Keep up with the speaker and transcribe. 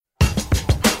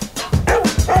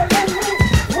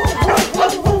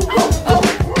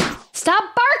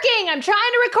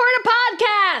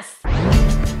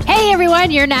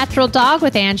everyone. Your Natural Dog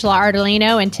with Angela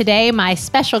Ardolino. And today my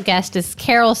special guest is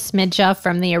Carol Smeja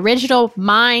from the original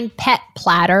Mind Pet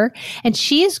Platter. And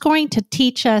she is going to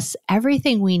teach us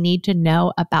everything we need to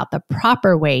know about the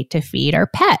proper way to feed our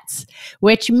pets,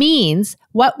 which means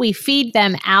what we feed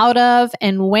them out of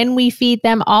and when we feed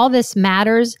them. All this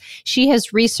matters. She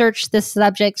has researched this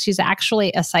subject. She's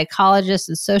actually a psychologist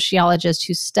and sociologist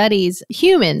who studies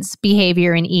humans'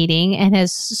 behavior in eating and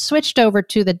has switched over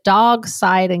to the dog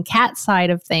side and cat side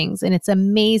of things. And it's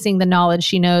amazing the knowledge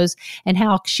she knows and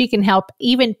how she can help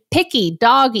even picky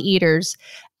dog eaters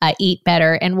eat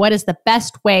better. And what is the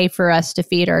best way for us to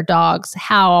feed our dogs,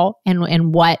 how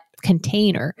and what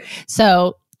container.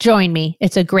 So join me.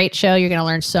 It's a great show. You're going to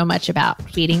learn so much about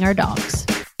feeding our dogs.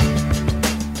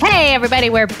 Hey, everybody.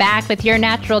 We're back with Your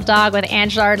Natural Dog with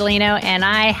Angela Ardolino. And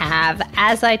I have,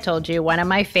 as I told you, one of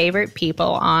my favorite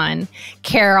people on,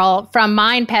 Carol from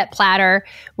Mind Pet Platter,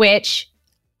 which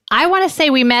I want to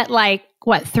say we met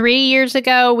 3 years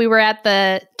ago? We were at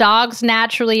the Dogs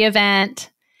Naturally event.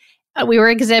 We were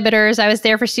exhibitors. I was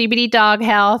there for CBD Dog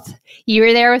Health. You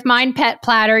were there with Mind Pet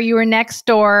Platter. You were next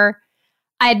door.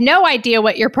 I had no idea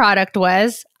what your product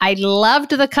was. I loved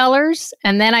the colors.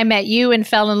 And then I met you and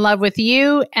fell in love with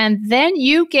you. And then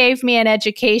you gave me an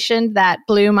education that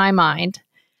blew my mind.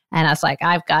 And I was like,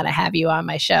 I've got to have you on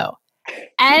my show.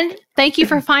 And thank you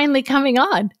for finally coming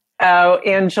on. Oh,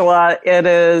 Angela, it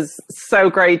is so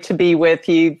great to be with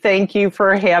you. Thank you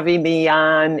for having me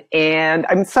on. And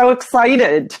I'm so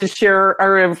excited to share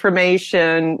our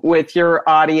information with your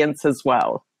audience as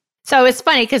well. So it's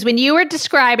funny because when you were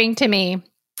describing to me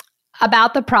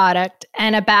about the product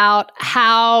and about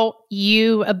how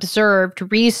you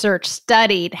observed, researched,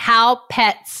 studied how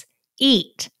pets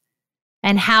eat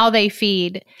and how they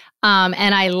feed, and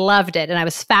I loved it. And I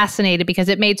was fascinated because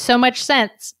it made so much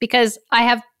sense because I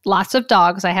have lots of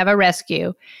dogs. I have a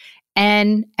rescue.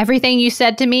 And everything you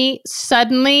said to me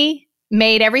suddenly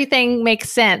made everything make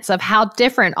sense of how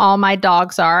different all my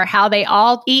dogs are, how they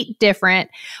all eat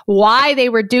different, why they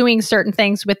were doing certain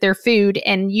things with their food.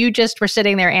 And you just were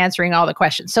sitting there answering all the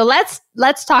questions. So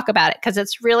let's talk about it because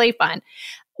it's really fun.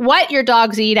 What your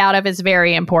dogs eat out of is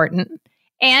very important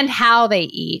and how they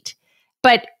eat.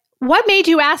 But what made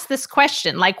you ask this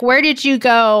question? Where did you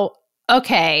go,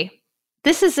 okay,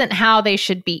 this isn't how they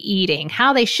should be eating.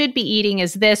 How they should be eating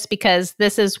is this because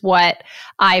this is what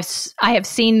I have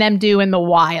seen them do in the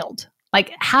wild.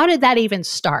 How did that even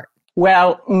start?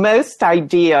 Well, most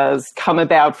ideas come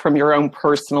about from your own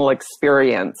personal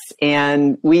experience.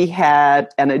 And we had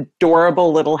an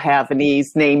adorable little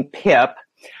Havanese named Pip,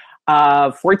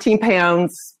 14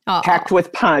 pounds, packed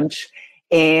with punch.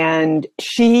 And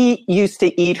she used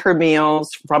to eat her meals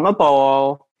from a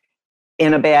bowl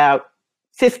in about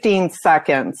 15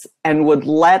 seconds and would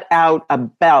let out a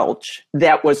belch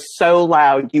that was so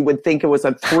loud you would think it was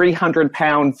a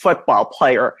 300-pound football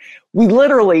player. We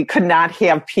literally could not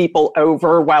have people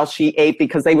over while she ate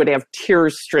because they would have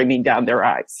tears streaming down their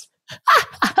eyes.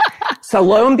 So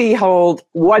lo and behold,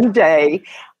 one day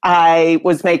I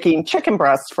was making chicken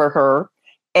breasts for her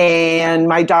and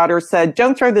my daughter said,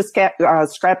 "Don't throw the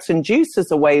scraps and juices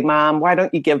away, Mom. Why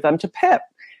don't you give them to Pip?"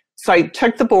 So I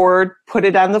took the board, put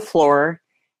it on the floor,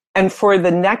 and for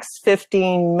the next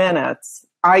 15 minutes,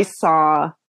 I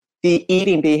saw the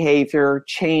eating behavior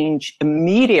change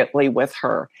immediately with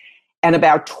her. And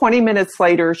about 20 minutes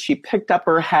later, she picked up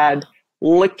her head,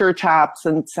 licked her chops,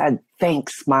 and said,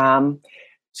 "Thanks, Mom."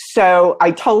 So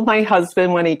I told my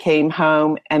husband when he came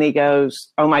home, and he goes,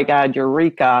 "Oh my God,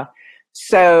 Eureka."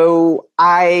 So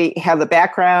I have a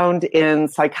background in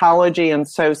psychology and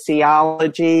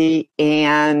sociology,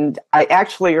 and I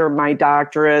actually earned my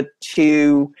doctorate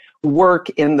to work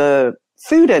in the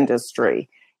food industry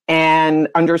and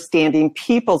understanding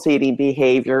people's eating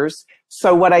behaviors.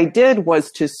 So what I did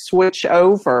was to switch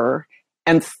over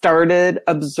and started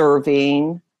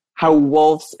observing how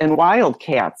wolves and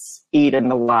wildcats eat in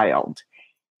the wild.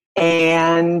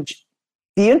 And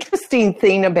the interesting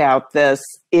thing about this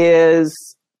is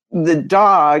the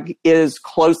dog is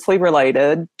closely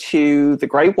related to the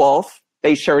gray wolf.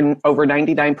 They share over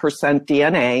 99%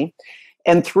 DNA.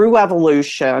 And through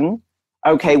evolution,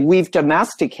 we've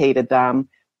domesticated them,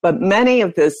 but many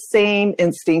of the same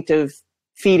instinctive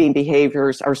feeding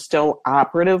behaviors are still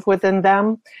operative within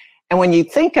them. And when you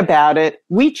think about it,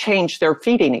 we changed their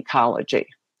feeding ecology.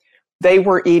 They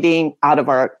were eating out of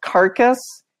a carcass,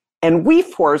 and we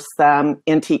forced them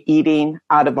into eating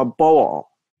out of a bowl.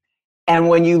 And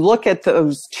when you look at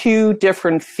those two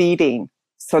different feeding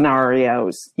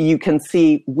scenarios, you can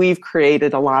see we've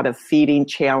created a lot of feeding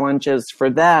challenges for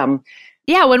them.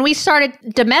 Yeah, when we started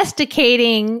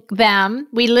domesticating them,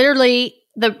 we literally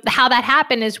how that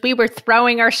happened is we were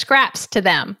throwing our scraps to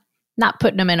them, not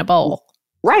putting them in a bowl.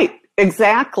 Right.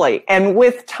 Exactly. And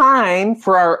with time,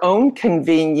 for our own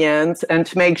convenience and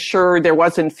to make sure there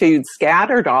wasn't food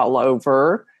scattered all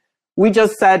over, we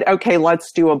just said, okay,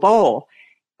 let's do a bowl.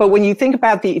 But when you think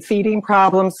about the feeding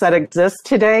problems that exist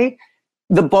today,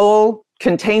 the bowl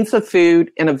contains the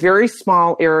food in a very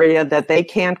small area that they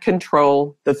can't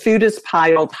control. The food is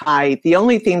piled high. The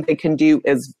only thing they can do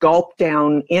is gulp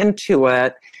down into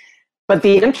it. But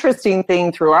the interesting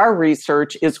thing through our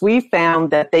research is we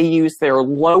found that they use their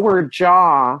lower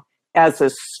jaw as a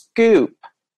scoop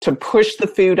to push the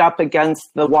food up against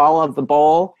the wall of the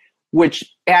bowl, which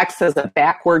acts as a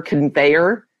backward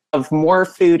conveyor of more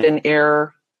food and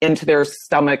air into their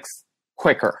stomachs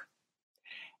quicker.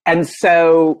 And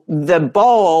so the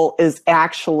bowl is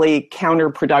actually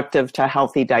counterproductive to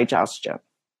healthy digestion.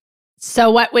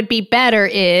 So what would be better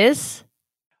is?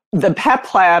 The pet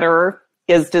platter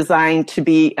is designed to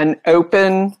be an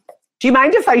open. Do you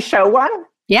mind if I show one?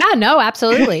 Yeah, no,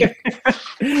 absolutely.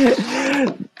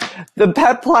 The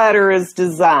pet platter is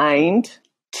designed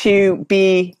to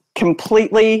be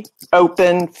completely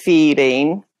open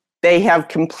feeding. They have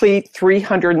complete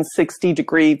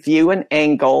 360-degree view and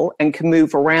angle and can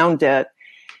move around it.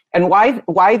 And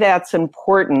why that's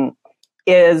important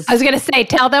is... I was going to say,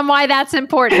 tell them why that's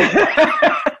important.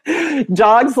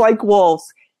 Dogs like wolves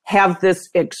have this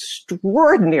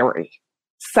extraordinary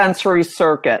sensory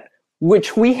circuit,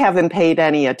 which we haven't paid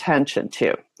any attention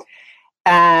to.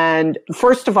 And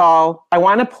first of all, I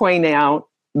want to point out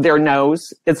their nose.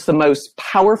 It's the most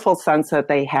powerful sense that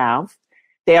they have.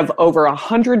 They have over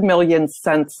 100 million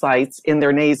sense sites in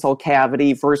their nasal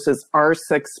cavity versus our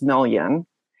 6 million.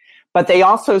 But they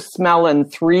also smell in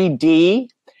 3D.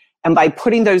 And by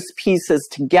putting those pieces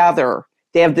together,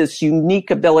 they have this unique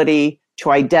ability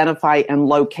to identify and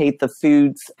locate the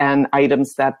foods and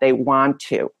items that they want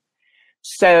to.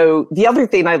 So the other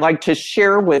thing I'd like to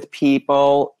share with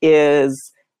people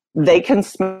is they can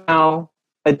smell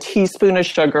a teaspoon of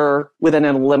sugar within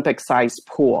an Olympic-sized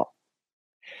pool.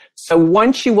 So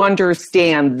once you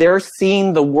understand they're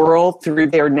seeing the world through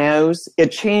their nose,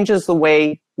 it changes the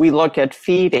way we look at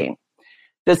feeding.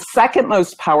 The second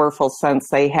most powerful sense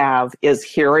they have is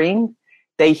hearing.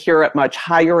 They hear at much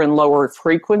higher and lower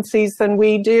frequencies than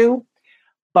we do,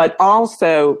 but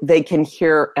also they can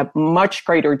hear at much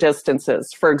greater distances.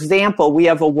 For example, we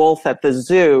have a wolf at the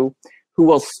zoo who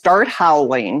will start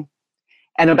howling,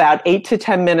 and about 8 to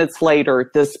 10 minutes later,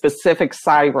 the specific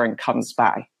siren comes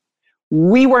by.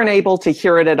 We weren't able to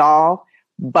hear it at all,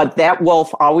 but that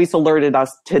wolf always alerted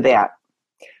us to that.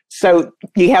 So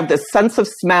you have the sense of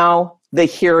smell, the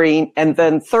hearing, and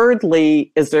then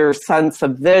thirdly is their sense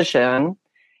of vision.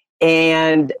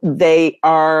 And they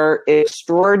are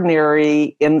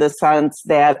extraordinary in the sense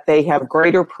that they have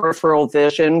greater peripheral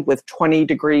vision with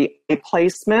 20-degree eye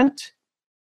placement,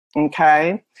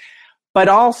 okay? But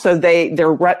also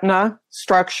their retina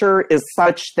structure is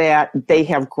such that they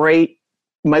have great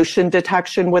motion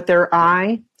detection with their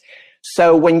eye.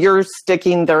 So when you're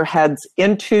sticking their heads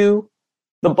into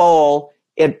the bowl,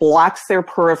 it blocks their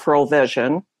peripheral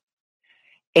vision.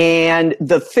 And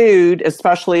the food,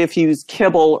 especially if you use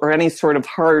kibble or any sort of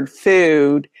hard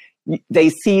food, they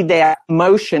see that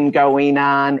motion going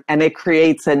on and it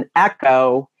creates an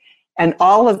echo. And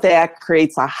all of that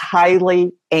creates a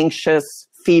highly anxious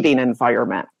feeding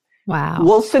environment. Wow.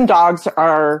 Wolves and dogs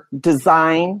are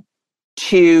designed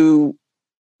to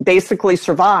basically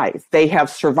survive. They have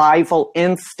survival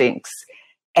instincts.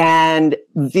 And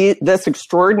this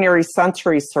extraordinary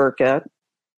sensory circuit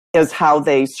is how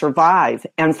they survive.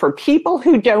 And for people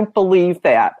who don't believe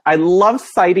that, I love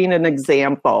citing an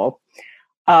example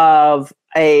of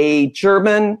a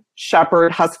German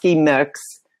Shepherd Husky mix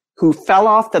who fell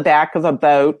off the back of a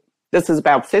boat. This is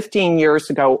about 15 years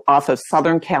ago off of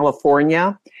Southern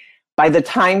California. By the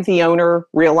time the owner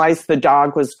realized the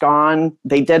dog was gone,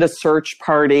 they did a search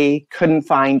party, couldn't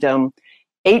find him.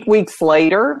 8 weeks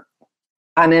later,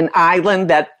 on an island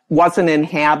that wasn't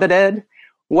inhabited,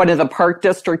 one of the Park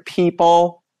District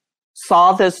people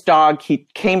saw this dog. He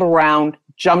came around,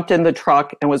 jumped in the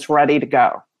truck, and was ready to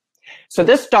go. So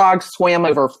this dog swam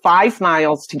over 5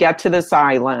 miles to get to this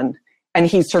island, and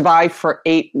he survived for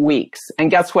 8 weeks. And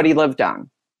guess what he lived on?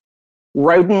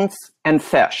 Rodents and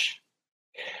fish.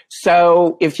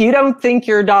 So if you don't think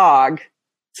your dog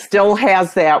still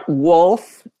has that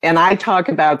wolf, and I talk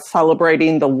about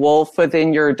celebrating the wolf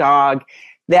within your dog,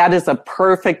 that is a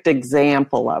perfect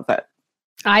example of it.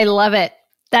 I love it.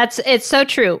 It's so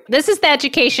true. This is the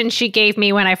education she gave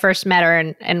me when I first met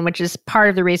her, and which is part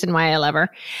of the reason why I love her.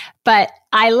 But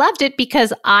I loved it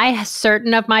because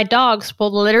certain of my dogs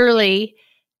will literally,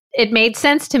 it made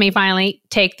sense to me finally,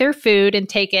 take their food and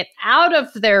take it out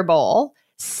of their bowl,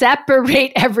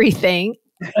 separate everything.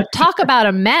 Talk about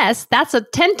a mess. That's a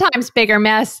 10 times bigger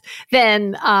mess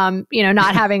than,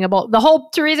 not having a bowl. The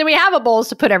whole reason we have a bowl is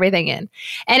to put everything in.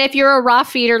 And if you're a raw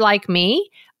feeder like me,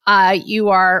 I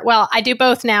do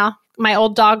both now. My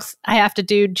old dogs, I have to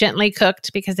do gently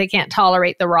cooked because they can't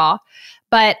tolerate the raw.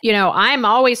 But, I'm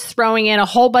always throwing in a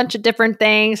whole bunch of different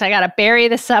things. I got to bury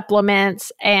the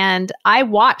supplements. And I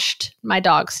watched my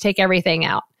dogs take everything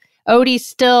out. Odie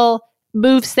still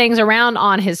moves things around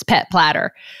on his pet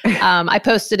platter. I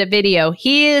posted a video.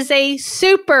 He is a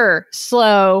super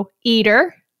slow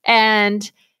eater and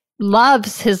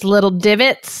loves his little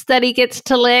divots that he gets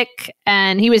to lick.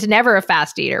 And he was never a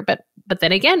fast eater. But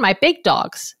then again, my big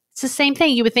dogs, it's the same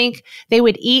thing. You would think they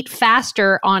would eat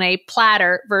faster on a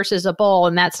platter versus a bowl,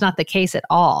 and that's not the case at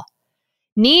all.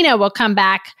 Nina will come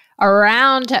back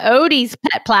around to Odie's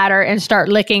pet platter and start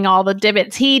licking all the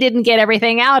divots he didn't get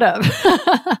everything out of.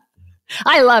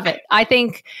 I love it. I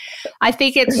think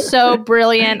it's so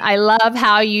brilliant. I love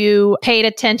how you paid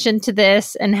attention to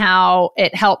this and how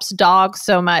it helps dogs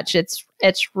so much. It's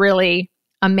really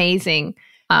amazing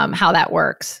how that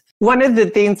works. One of the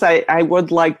things I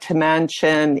would like to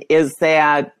mention is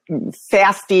that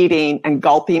fast eating and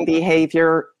gulping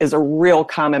behavior is a real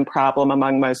common problem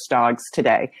among most dogs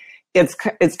today. It's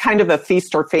kind of a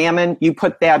feast or famine. You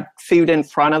put that food in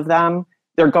front of them,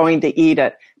 they're going to eat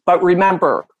it. But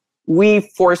remember, we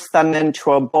force them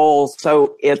into a bowl,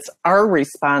 so it's our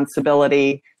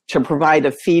responsibility to provide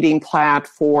a feeding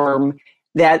platform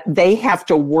that they have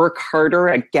to work harder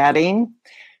at getting.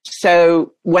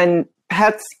 So when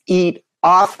pets eat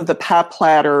off of the pet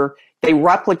platter, they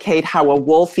replicate how a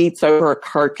wolf eats over a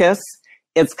carcass.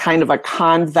 It's kind of a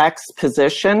convex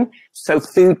position, so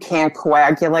food can't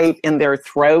coagulate in their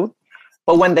throat.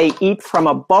 But when they eat from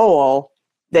a bowl,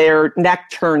 their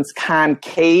neck turns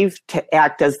concave to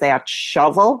act as that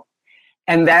shovel.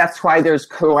 And that's why there's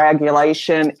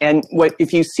coagulation. And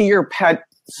if you see your pet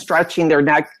stretching their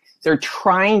neck, they're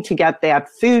trying to get that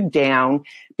food down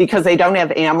because they don't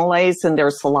have amylase in their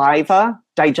saliva.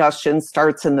 Digestion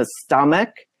starts in the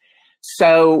stomach.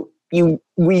 So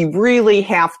we really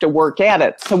have to work at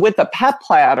it. So with the pet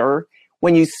platter,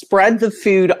 when you spread the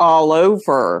food all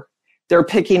over, they're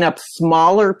picking up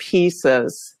smaller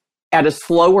pieces at a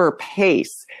slower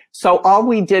pace. So all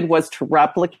we did was to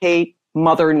replicate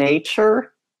Mother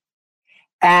Nature.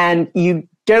 And you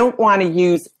don't want to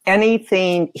use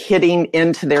anything hitting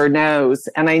into their nose.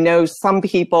 And I know some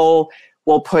people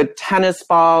will put tennis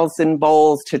balls in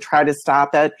bowls to try to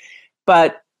stop it,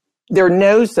 but their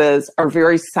noses are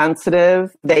very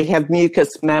sensitive. They have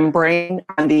mucous membrane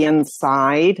on the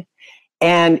inside.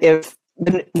 And if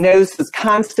the nose is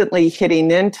constantly hitting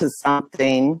into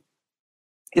something,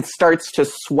 it starts to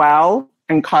swell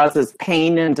and causes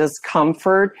pain and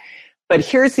discomfort. But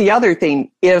here's the other thing.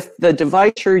 If the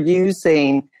device you're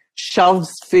using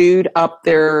shoves food up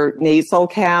their nasal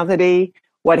cavity,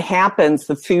 what happens,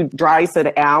 the food dries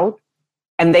it out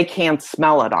and they can't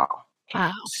smell it all.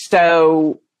 Wow.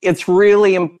 So it's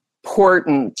really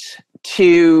important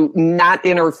to not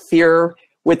interfere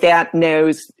with that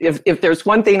nose. If there's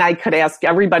one thing I could ask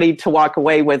everybody to walk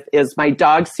away with is my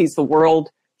dog sees the world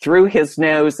through his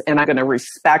nose, and I'm going to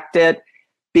respect it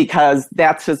because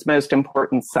that's his most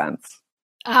important sense.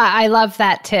 I love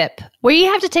that tip. We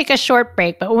have to take a short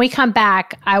break, but when we come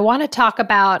back, I want to talk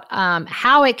about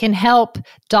how it can help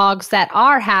dogs that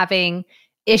are having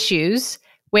issues,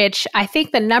 which I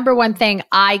think the number one thing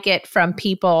I get from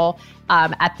people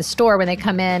at the store when they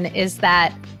come in is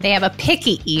that they have a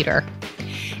picky eater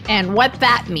and what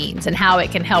that means and how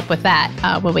it can help with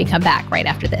that when we come back right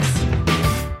after this.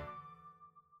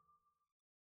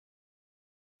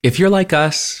 If you're like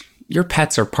us, your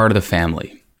pets are part of the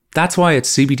family. That's why at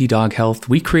CBD Dog Health,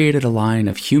 we created a line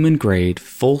of human-grade,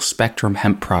 full-spectrum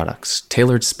hemp products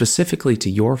tailored specifically to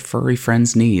your furry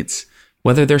friend's needs.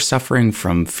 Whether they're suffering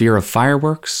from fear of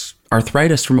fireworks,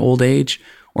 arthritis from old age,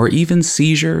 or even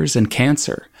seizures and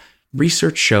cancer,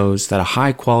 research shows that a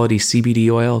high-quality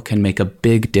CBD oil can make a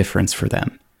big difference for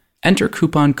them. Enter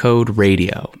coupon code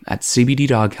RADIO at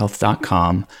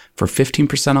cbddoghealth.com for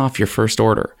 15% off your first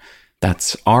order.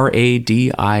 That's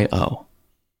RADIO.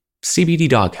 CBD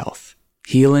Dog Health.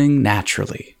 Healing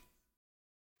naturally.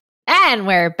 And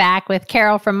we're back with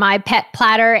Carol from My Pet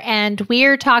Platter, and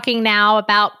we're talking now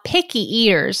about picky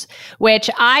eaters, which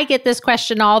I get this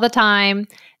question all the time.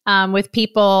 with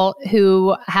people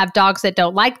who have dogs that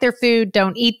don't like their food,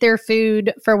 don't eat their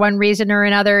food for one reason or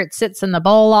another. It sits in the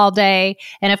bowl all day.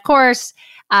 And of course,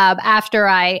 after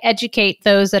I educate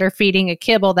those that are feeding a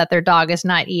kibble that their dog is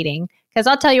not eating, because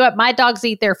I'll tell you what, my dogs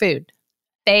eat their food.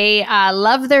 They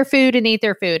love their food and eat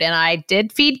their food. And I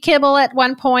did feed kibble at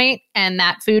one point, and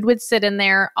that food would sit in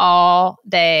there all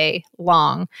day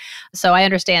long. So I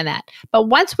understand that. But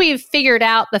once we've figured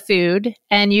out the food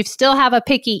and you still have a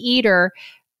picky eater,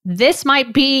 this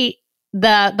might be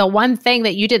the one thing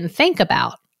that you didn't think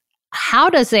about. How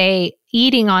does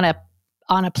eating on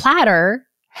a platter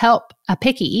help a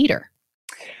picky eater?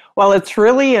 Well, it's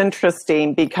really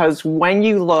interesting because when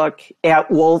you look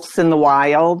at wolves in the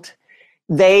wild,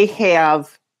 they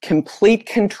have complete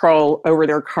control over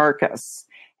their carcass.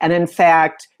 And in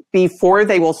fact, before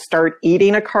they will start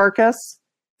eating a carcass,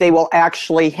 they will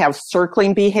actually have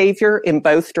circling behavior in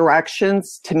both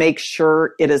directions to make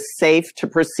sure it is safe to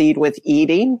proceed with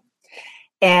eating.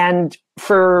 And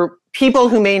for people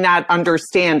who may not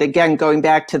understand, again, going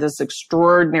back to this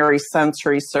extraordinary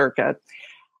sensory circuit,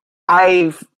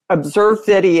 I've observed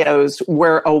videos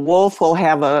where a wolf will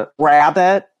have a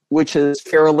rabbit, which is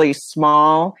fairly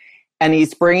small, and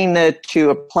he's bringing it to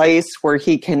a place where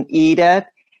he can eat it.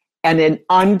 And in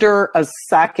under a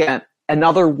second,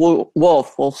 another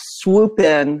wolf will swoop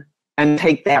in and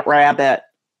take that rabbit.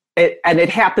 And it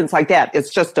happens like that.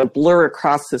 It's just a blur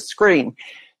across the screen.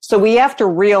 So we have to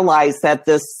realize that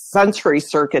this sensory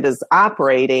circuit is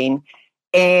operating,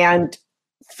 and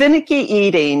finicky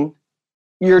eating,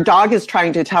 your dog is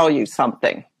trying to tell you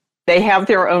something. They have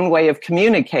their own way of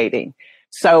communicating.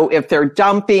 So if they're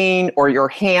dumping or you're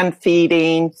hand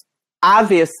feeding,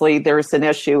 obviously there's an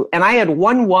issue. And I had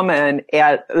one woman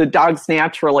at the Dogs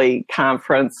Naturally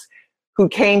conference who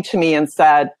came to me and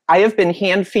said, I have been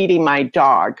hand feeding my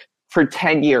dog for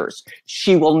 10 years.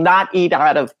 She will not eat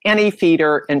out of any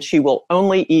feeder, and she will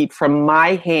only eat from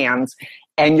my hands,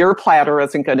 and your platter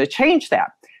isn't going to change that.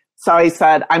 So I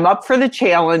said, I'm up for the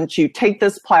challenge. You take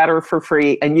this platter for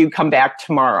free and you come back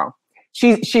tomorrow.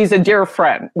 She's a dear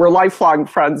friend. We're lifelong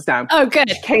friends now. Oh, good.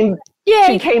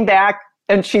 She came back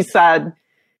and she said,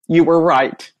 you were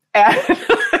right. And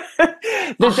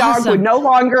the dog would no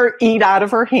longer eat out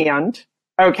of her hand,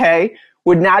 okay?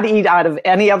 Would not eat out of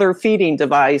any other feeding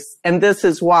device. And this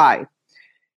is why.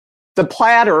 The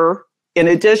platter, in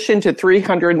addition to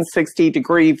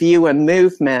 360-degree view and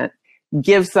movement,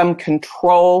 gives them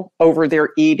control over their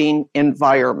eating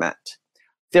environment.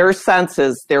 Their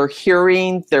senses, their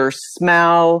hearing, their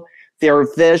smell, their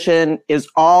vision is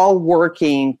all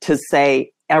working to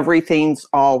say everything's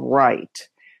all right.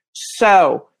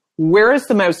 So, where is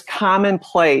the most common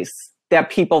place that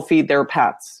people feed their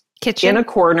pets? Kitchen. In a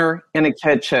corner, in a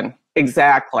kitchen.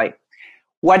 Exactly.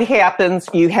 What happens?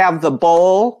 You have the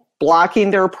bowl blocking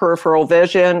their peripheral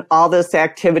vision, all this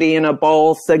activity in a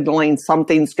bowl signaling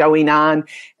something's going on,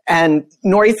 and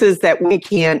noises that we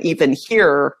can't even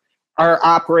hear are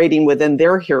operating within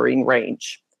their hearing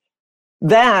range.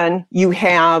 Then you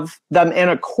have them in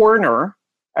a corner,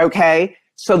 okay?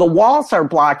 So the walls are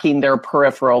blocking their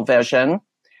peripheral vision,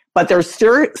 but they're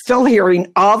still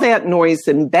hearing all that noise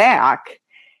in back,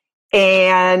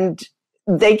 and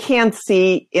they can't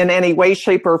see in any way,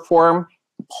 shape, or form.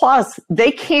 Plus,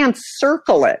 they can't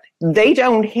circle it. They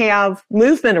don't have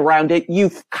movement around it.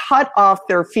 You've cut off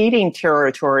their feeding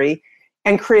territory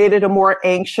and created a more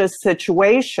anxious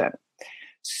situation.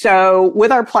 So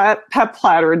with our pet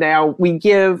platter now, we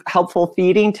give helpful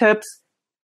feeding tips.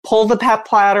 Pull the pet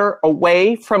platter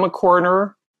away from a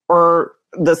corner or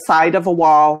the side of a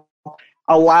wall.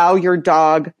 Allow your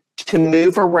dog to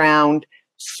move around.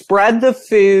 Spread the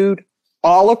food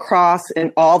all across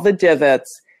in all the divots,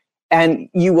 and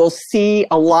you will see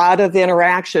a lot of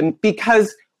interaction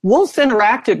because wolves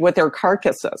interacted with their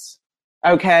carcasses,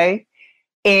 okay?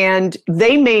 And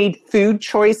they made food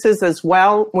choices as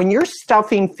well. When you're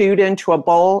stuffing food into a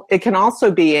bowl, it can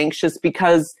also be anxious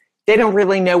because they don't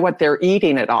really know what they're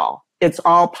eating at all. It's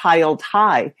all piled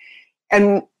high.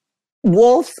 And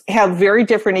wolves have very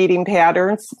different eating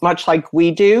patterns, much like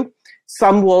we do.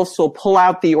 Some wolves will pull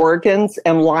out the organs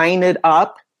and line it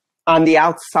up on the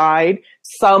outside.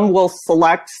 Some will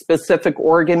select specific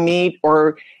organ meat,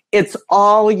 or it's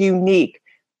all unique.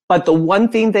 But the one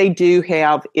thing they do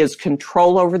have is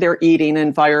control over their eating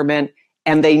environment,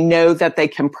 and they know that they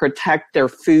can protect their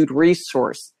food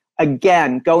resource.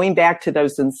 Again, going back to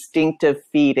those instinctive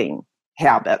feeding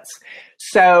habits.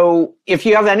 So if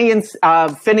you have any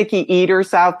finicky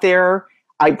eaters out there,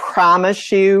 I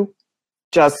promise you,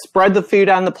 just spread the food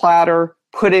on the platter,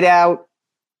 put it out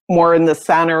more in the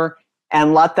center,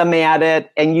 and let them at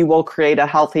it, and you will create a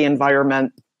healthy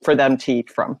environment for them to eat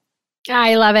from.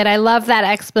 I love it. I love that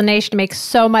explanation. It makes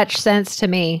so much sense to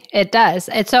me. It does.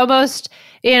 It's almost,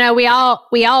 we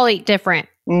all eat different.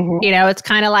 Mm-hmm. It's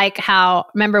kind of like how,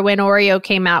 remember when Oreo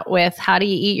came out with, how do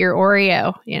you eat your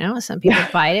Oreo? Some people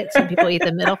bite it, some people eat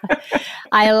the middle.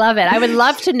 I love it. I would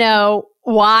love to know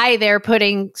why they're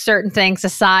putting certain things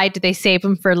aside. Do they save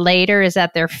them for later? Is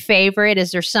that their favorite?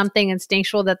 Is there something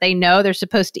instinctual that they know they're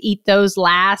supposed to eat those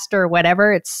last or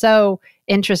whatever? It's so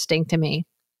interesting to me.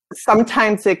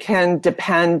 Sometimes it can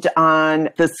depend on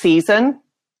the season.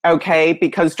 Okay,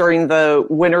 because during the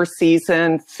winter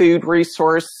season, food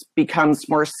resource becomes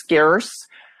more scarce.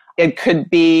 It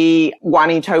could be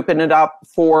wanting to open it up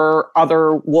for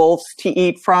other wolves to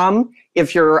eat from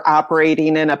if you're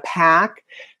operating in a pack.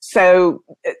 So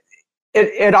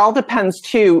it all depends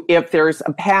too if there's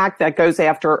a pack that goes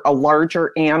after a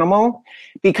larger animal,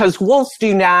 because wolves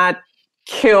do not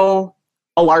kill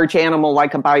a large animal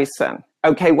like a bison.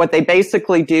 Okay, what they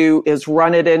basically do is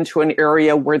run it into an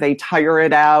area where they tire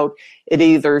it out. It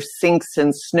either sinks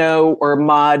in snow or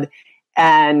mud.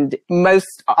 And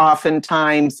most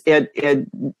oftentimes it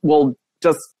will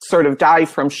just sort of die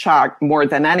from shock more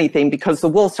than anything because the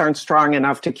wolves aren't strong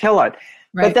enough to kill it.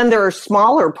 Right. But then there are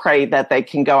smaller prey that they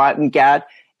can go out and get,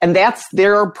 and that's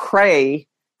their prey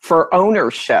for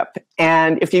ownership.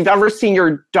 And if you've ever seen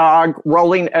your dog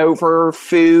rolling over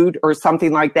food or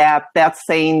something like that, that's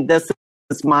saying this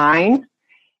is mine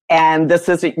and this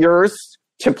isn't yours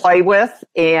to play with.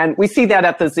 And we see that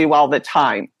at the zoo all the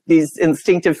time, these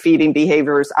instinctive feeding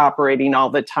behaviors operating all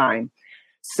the time.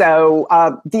 So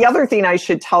the other thing I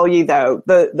should tell you though,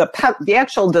 the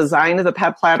actual design of the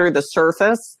pet platter, the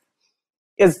surface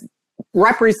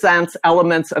represents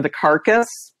elements of the carcass,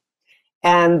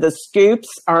 and the scoops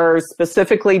are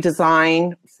specifically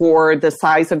designed for the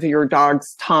size of your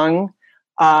dog's tongue.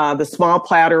 The small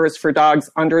platter is for dogs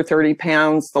under 30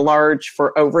 pounds, the large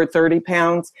for over 30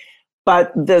 pounds.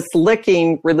 But this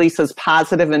licking releases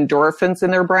positive endorphins in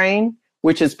their brain,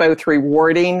 which is both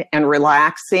rewarding and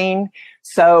relaxing.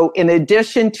 So in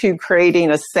addition to creating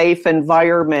a safe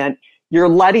environment, you're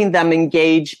letting them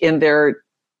engage in their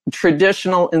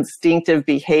traditional instinctive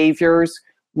behaviors,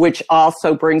 which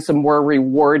also brings a more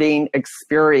rewarding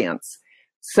experience.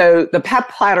 So the pet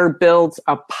platter builds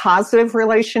a positive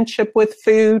relationship with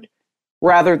food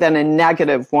rather than a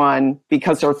negative one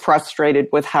because they're frustrated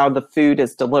with how the food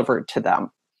is delivered to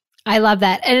them. I love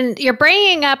that. And you're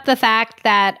bringing up the fact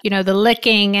that, the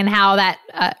licking and how that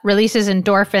releases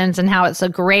endorphins and how it's a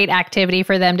great activity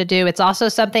for them to do. It's also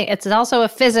a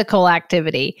physical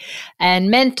activity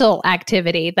and mental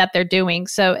activity that they're doing.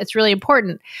 So it's really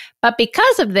important. But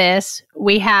because of this,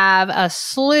 we have a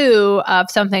slew of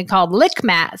something called lick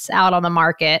mats out on the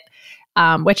market.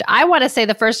 Which I want to say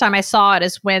the first time I saw it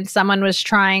is when someone was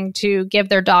trying to give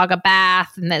their dog a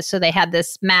bath. And so they had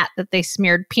this mat that they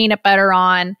smeared peanut butter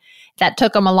on that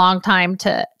took them a long time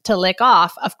to lick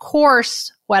off. Of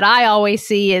course, what I always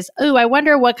see is, I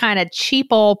wonder what kind of cheap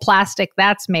old plastic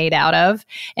that's made out of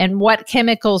and what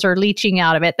chemicals are leaching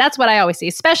out of it. That's what I always see,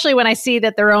 especially when I see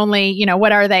that they're only,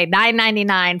 what are they,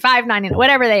 $9.99, $5.99,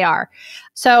 whatever they are.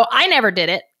 So I never did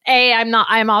it.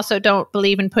 I'm also don't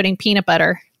believe in giving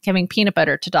peanut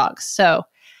butter to dogs. So,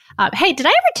 hey, did I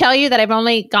ever tell you that I've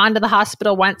only gone to the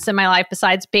hospital once in my life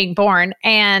besides being born,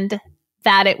 and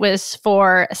that it was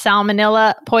for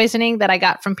salmonella poisoning that I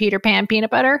got from Peter Pan peanut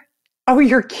butter? Oh,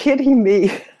 you're kidding me.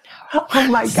 Oh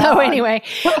my God. So anyway,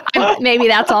 maybe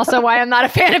that's also why I'm not a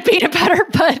fan of peanut butter.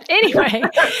 But anyway,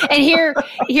 and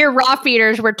here raw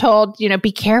feeders were told,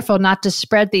 be careful not to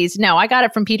spread these. No, I got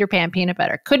it from Peter Pan peanut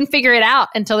butter. Couldn't figure it out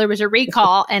until there was a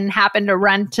recall and happened to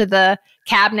run to the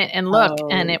cabinet and look,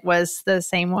 and it was the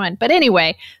same one. But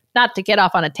anyway, not to get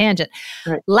off on a tangent.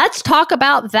 Right. Let's talk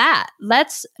about that.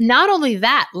 Not only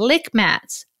that, lick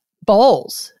mats,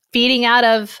 bowls, feeding out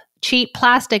of cheap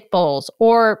plastic bowls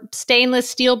or stainless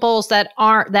steel bowls that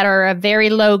are a very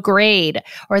low grade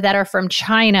or that are from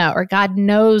China or God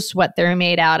knows what they're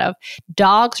made out of.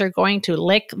 Dogs are going to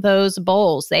lick those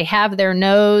bowls. They have their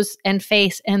nose and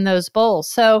face in those bowls.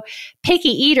 So picky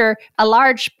eater, a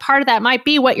large part of that might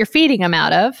be what you're feeding them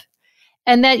out of,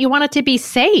 and that you want it to be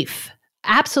safe,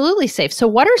 absolutely safe. So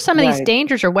what are some of these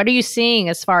dangers, or what are you seeing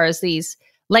as far as these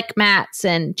lick mats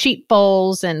and cheap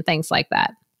bowls and things like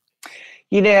that?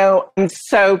 I'm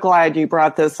so glad you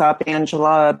brought this up,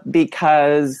 Angela,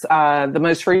 because the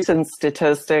most recent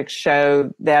statistics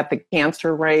show that the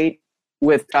cancer rate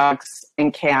with dogs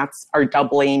and cats are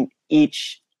doubling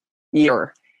each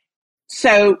year.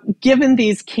 So given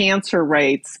these cancer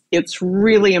rates, it's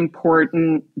really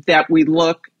important that we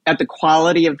look at the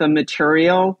quality of the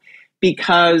material,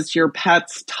 because your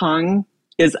pet's tongue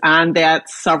is on that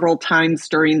several times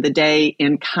during the day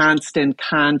in constant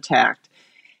contact.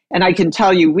 And I can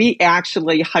tell you, we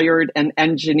actually hired an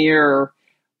engineer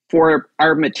for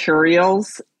our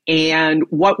materials. And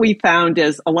what we found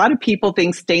is a lot of people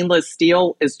think stainless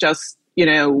steel is just,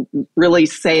 really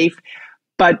safe.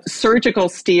 But surgical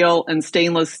steel and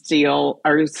stainless steel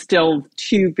are still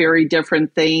two very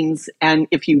different things. And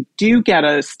if you do get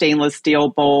a stainless steel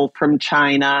bowl from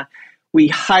China, we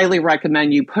highly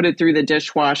recommend you put it through the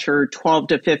dishwasher 12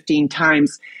 to 15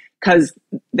 times because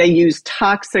they use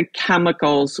toxic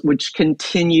chemicals which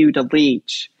continue to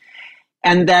leach.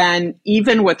 And then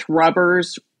even with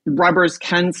rubbers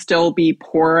can still be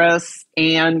porous.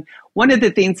 And one of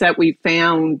the things that we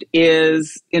found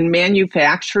is in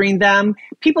manufacturing them,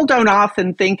 people don't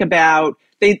often think about,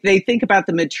 they think about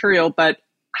the material, but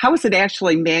how is it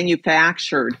actually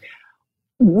manufactured?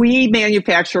 We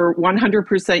manufacture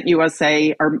 100%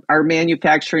 USA. Our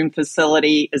manufacturing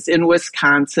facility is in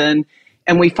Wisconsin,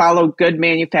 and we follow good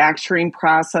manufacturing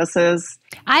processes.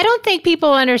 I don't think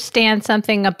people understand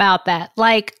something about that.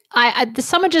 Like,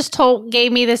 someone just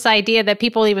gave me this idea that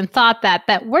people even thought that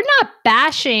we're not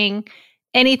bashing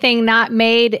anything not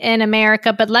made in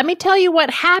America. But let me tell you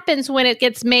what happens when it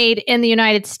gets made in the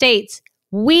United States.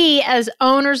 We, as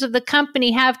owners of the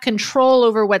company, have control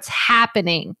over what's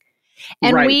happening.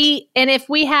 And right. if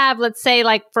we have, let's say,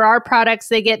 like for our products,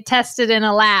 they get tested in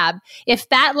a lab. If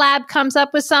that lab comes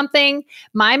up with something,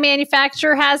 my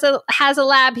manufacturer has a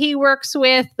lab he works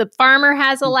with, the farmer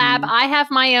has a lab, I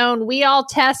have my own, we all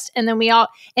test, and then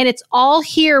and it's all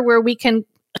here where we can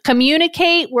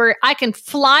communicate, where I can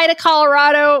fly to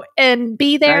Colorado and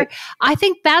be there. Right. I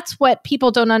think that's what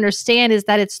people don't understand is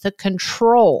that it's the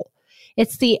control.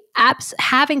 It's the apps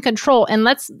having control. And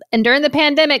during the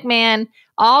pandemic, man,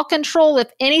 all control,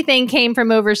 if anything came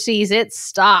from overseas, it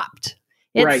stopped.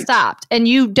 It stopped. And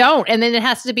you don't. And then it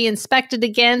has to be inspected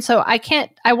again. So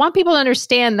I want people to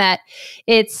understand that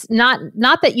it's not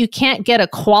that you can't get a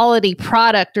quality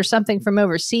product or something from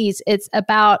overseas. It's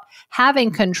about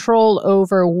having control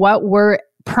over what we're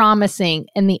promising.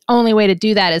 And the only way to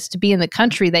do that is to be in the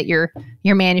country that you're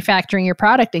manufacturing your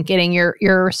product and getting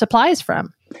your supplies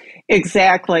from.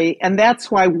 Exactly. And that's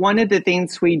why one of the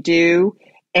things we do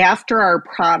after our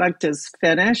product is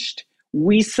finished,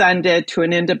 we send it to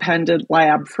an independent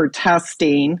lab for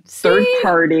testing, third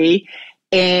party,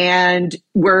 and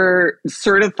we're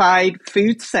certified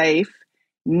food safe.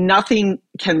 Nothing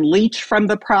can leach from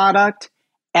the product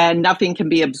and nothing can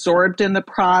be absorbed in the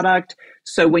product.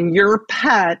 So when your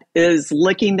pet is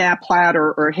licking that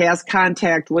platter or has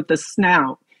contact with the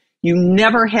snout, you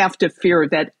never have to fear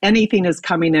that anything is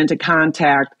coming into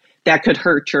contact that could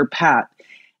hurt your pet.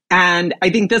 And I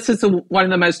think this is one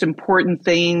of the most important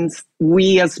things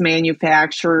we as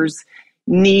manufacturers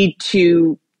need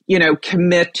to,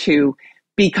 commit to,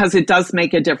 because it does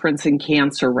make a difference in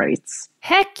cancer rates.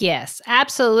 Heck yes,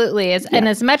 absolutely. And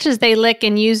as much as they lick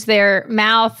and use their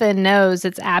mouth and nose,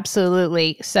 it's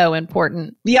absolutely so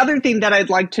important. The other thing that I'd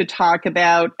like to talk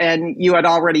about, and you had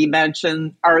already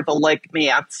mentioned, are the lick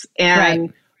mats.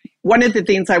 And one of the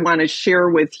things I want to share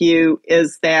with you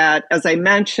is that, as I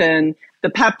mentioned, the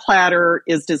pet platter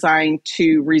is designed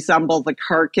to resemble the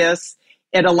carcass.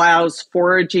 It allows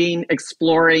foraging,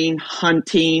 exploring,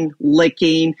 hunting,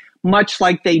 licking, much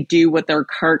like they do with their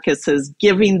carcasses,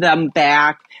 giving them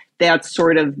back that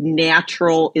sort of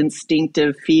natural,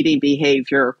 instinctive feeding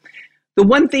behavior. The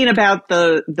one thing about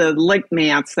the lick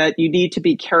mats that you need to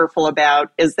be careful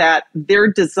about is that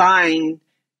they're designed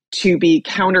to be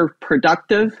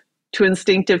counterproductive to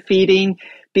instinctive feeding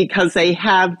because they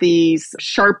have these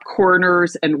sharp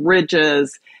corners and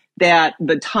ridges that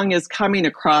the tongue is coming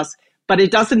across, but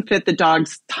it doesn't fit the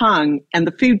dog's tongue, and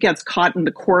the food gets caught in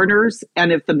the corners,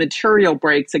 and if the material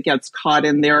breaks, it gets caught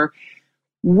in there.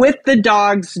 With the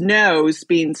dog's nose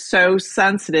being so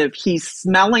sensitive, he's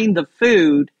smelling the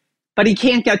food, but he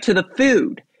can't get to the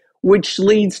food, which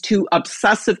leads to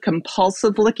obsessive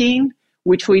compulsive licking,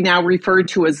 which we now refer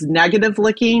to as negative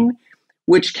licking,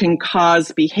 which can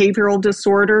cause behavioral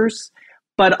disorders.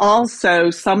 But also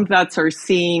some vets are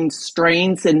seeing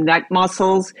strains in neck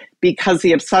muscles because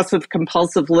the obsessive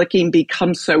compulsive licking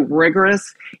becomes so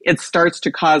rigorous, it starts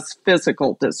to cause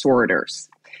physical disorders.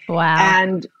 Wow.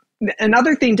 And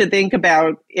another thing to think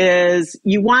about is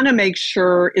you want to make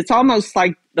sure, it's almost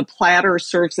like the platter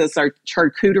serves as our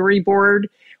charcuterie board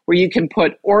where you can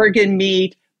put organ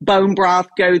meat, bone broth,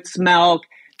 goat's milk.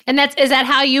 And is that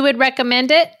how you would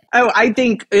recommend it? Oh, I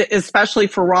think especially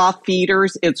for raw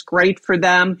feeders, it's great for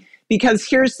them because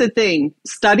here's the thing.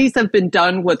 Studies have been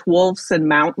done with wolves and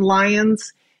mountain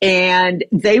lions, and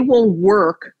they will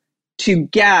work to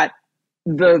get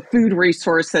the food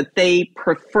resource that they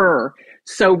prefer.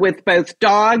 So with both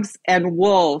dogs and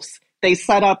wolves, they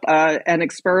set up an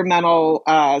experimental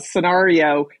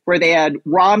scenario where they had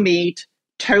raw meat,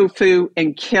 tofu,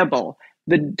 and kibble.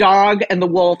 The dog and the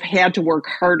wolf had to work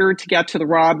harder to get to the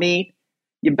raw meat.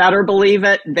 You better believe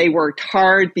it, they worked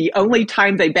hard. The only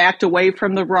time they backed away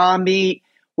from the raw meat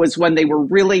was when they were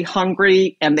really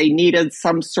hungry and they needed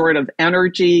some sort of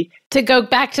energy. To go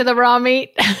back to the raw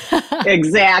meat?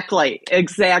 Exactly.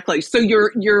 So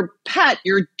your pet,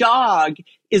 your dog,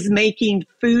 is making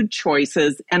food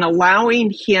choices, and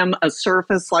allowing him a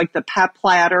surface like the pet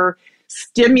platter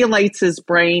stimulates his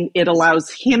brain. It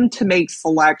allows him to make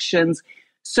selections.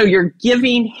 So you're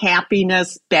giving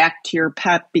happiness back to your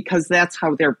pet because that's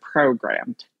how they're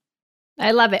programmed.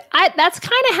 I love it. That's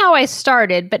kind of how I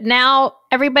started, but now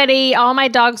all my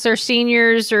dogs are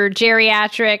seniors or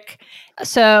geriatric.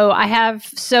 So I have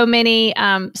so many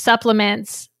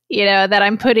supplements, that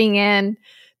I'm putting in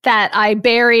that I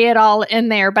bury it all in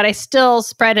there, but I still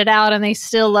spread it out, and they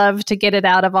still love to get it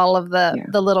out of all of the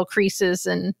little creases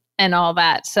and all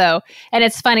that. So, and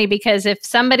it's funny because if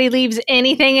somebody leaves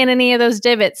anything in any of those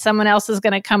divots, someone else is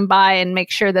going to come by and make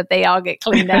sure that they all get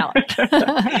cleaned out.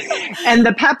 And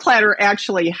the pet platter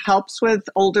actually helps with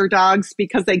older dogs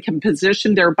because they can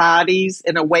position their bodies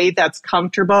in a way that's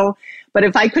comfortable. But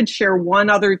if I could share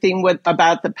one other thing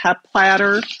about the pet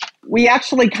platter, we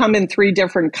actually come in 3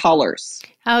 different colors.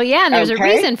 Oh, yeah. And there's a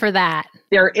reason for that.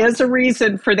 There is a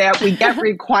reason for that. We get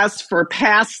requests for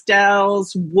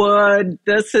pastels, wood,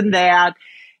 this and that.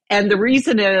 And the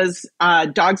reason is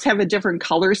dogs have a different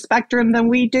color spectrum than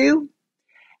we do.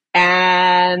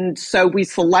 And so we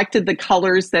selected the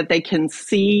colors that they can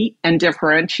see and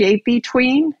differentiate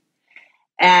between.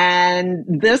 And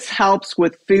this helps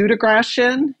with food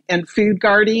aggression and food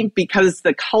guarding because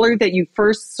the color that you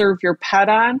first serve your pet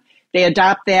on, they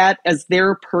adopt that as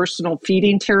their personal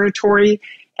feeding territory,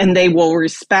 and they will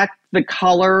respect the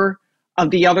color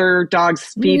of the other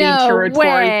dog's feeding territory. No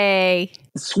way.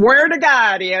 Swear to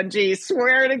God, Angie,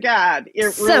 swear to God.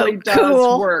 It really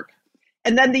does work.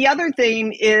 And then the other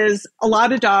thing is a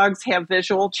lot of dogs have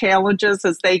visual challenges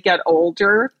as they get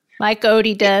older. Like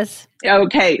Odie does.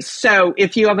 Okay, so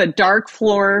if you have a dark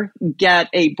floor, get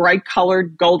a bright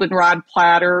colored goldenrod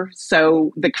platter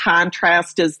so the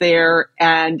contrast is there.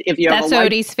 And if you have That's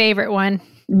Odie's favorite one.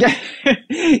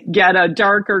 Get a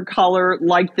darker color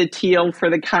like the teal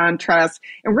for the contrast.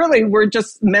 And really, we're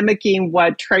just mimicking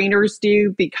what trainers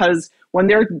do because when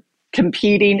they're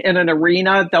competing in an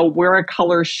arena, they'll wear a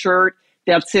color shirt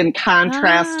that's in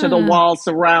contrast to the walls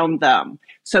around them.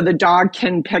 So the dog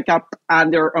can pick up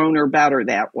on their owner better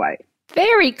that way.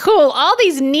 Very cool. All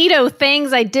these neato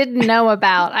things I didn't know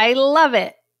about. I love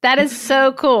it. That is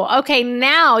so cool. Okay,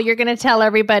 now you're going to tell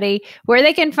everybody where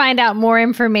they can find out more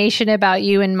information about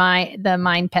you and the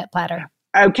Mind Pet Platter.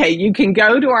 Okay, you can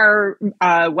go to our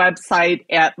website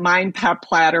at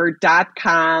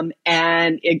mindpetplatter.com,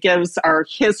 and it gives our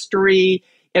history.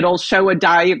 It'll show a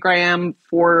diagram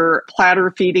for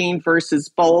platter feeding versus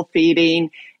bowl feeding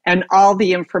and all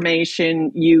the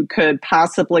information you could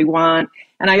possibly want.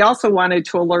 And I also wanted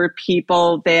to alert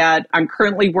people that I'm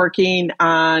currently working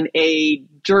on a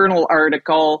journal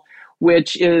article,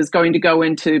 which is going to go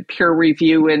into peer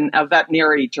review in a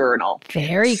veterinary journal.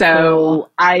 Very cool. So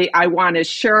I want to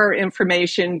share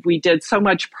information. We did so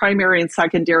much primary and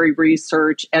secondary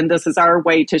research, and this is our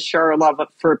way to share our love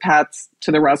for pets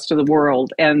to the rest of the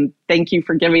world. And thank you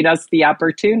for giving us the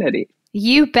opportunity.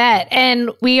 You bet.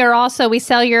 And we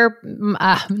sell your,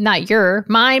 not your,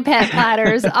 Mind Pet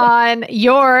Platters on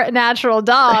Your Natural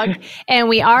Dog. And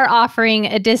we are offering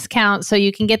a discount. So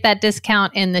you can get that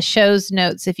discount in the show's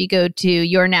notes if you go to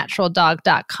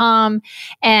yournaturaldog.com.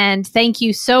 And thank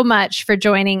you so much for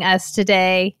joining us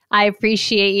today. I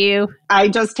appreciate you. I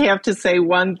just have to say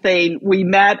one thing. We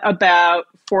met about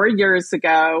 4 years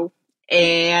ago.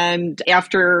 And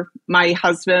after my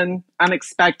husband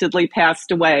unexpectedly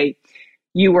passed away,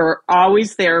 you were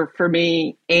always there for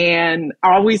me and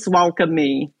always welcomed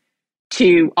me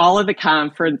to all of the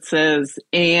conferences.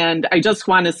 And I just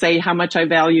want to say how much I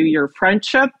value your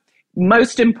friendship.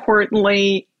 Most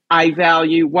importantly, I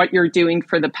value what you're doing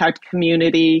for the pet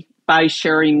community by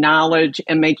sharing knowledge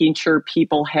and making sure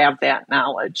people have that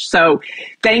knowledge. So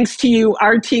thanks to you.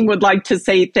 Our team would like to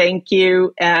say thank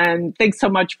you. And thanks so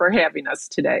much for having us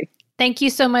today. Thank you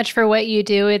so much for what you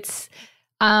do. It's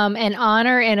an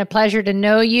honor and a pleasure to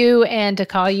know you and to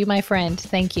call you my friend.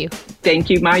 Thank you. Thank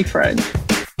you, my friend.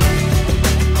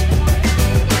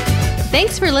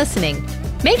 Thanks for listening.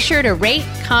 Make sure to rate,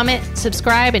 comment,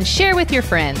 subscribe, and share with your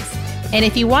friends. And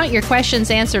if you want your questions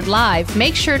answered live,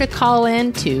 make sure to call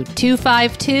in to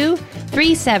 252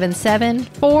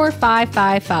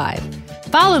 377-4555.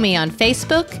 Follow me on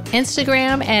Facebook,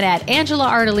 Instagram, and at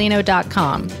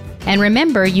angelaardolino.com. And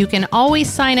remember, you can always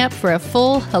sign up for a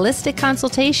full holistic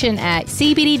consultation at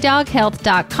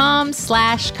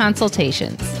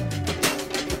cbddoghealth.com/consultations.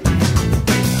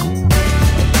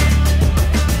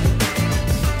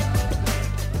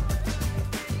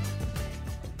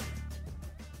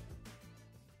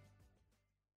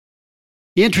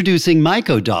 Introducing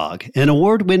MycoDog, an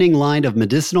award-winning line of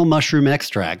medicinal mushroom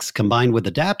extracts combined with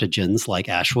adaptogens like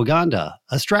ashwagandha,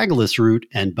 astragalus root,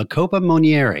 and Bacopa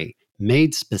monnieri,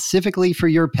 made specifically for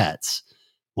your pets.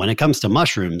 When it comes to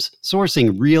mushrooms,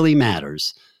 sourcing really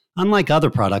matters. Unlike other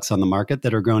products on the market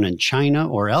that are grown in China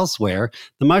or elsewhere,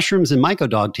 the mushrooms in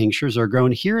MycoDog tinctures are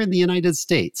grown here in the United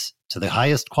States to the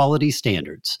highest quality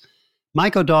standards.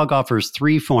 MycoDog offers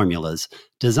 3 formulas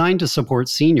designed to support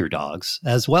senior dogs,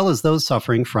 as well as those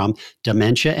suffering from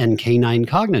dementia and canine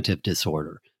cognitive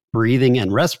disorder, breathing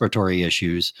and respiratory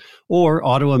issues, or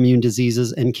autoimmune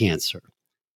diseases and cancer.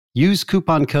 Use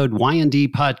coupon code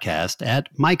YNDPodcast at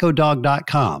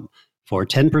mycodog.com for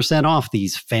 10% off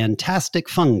these fantastic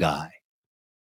fungi.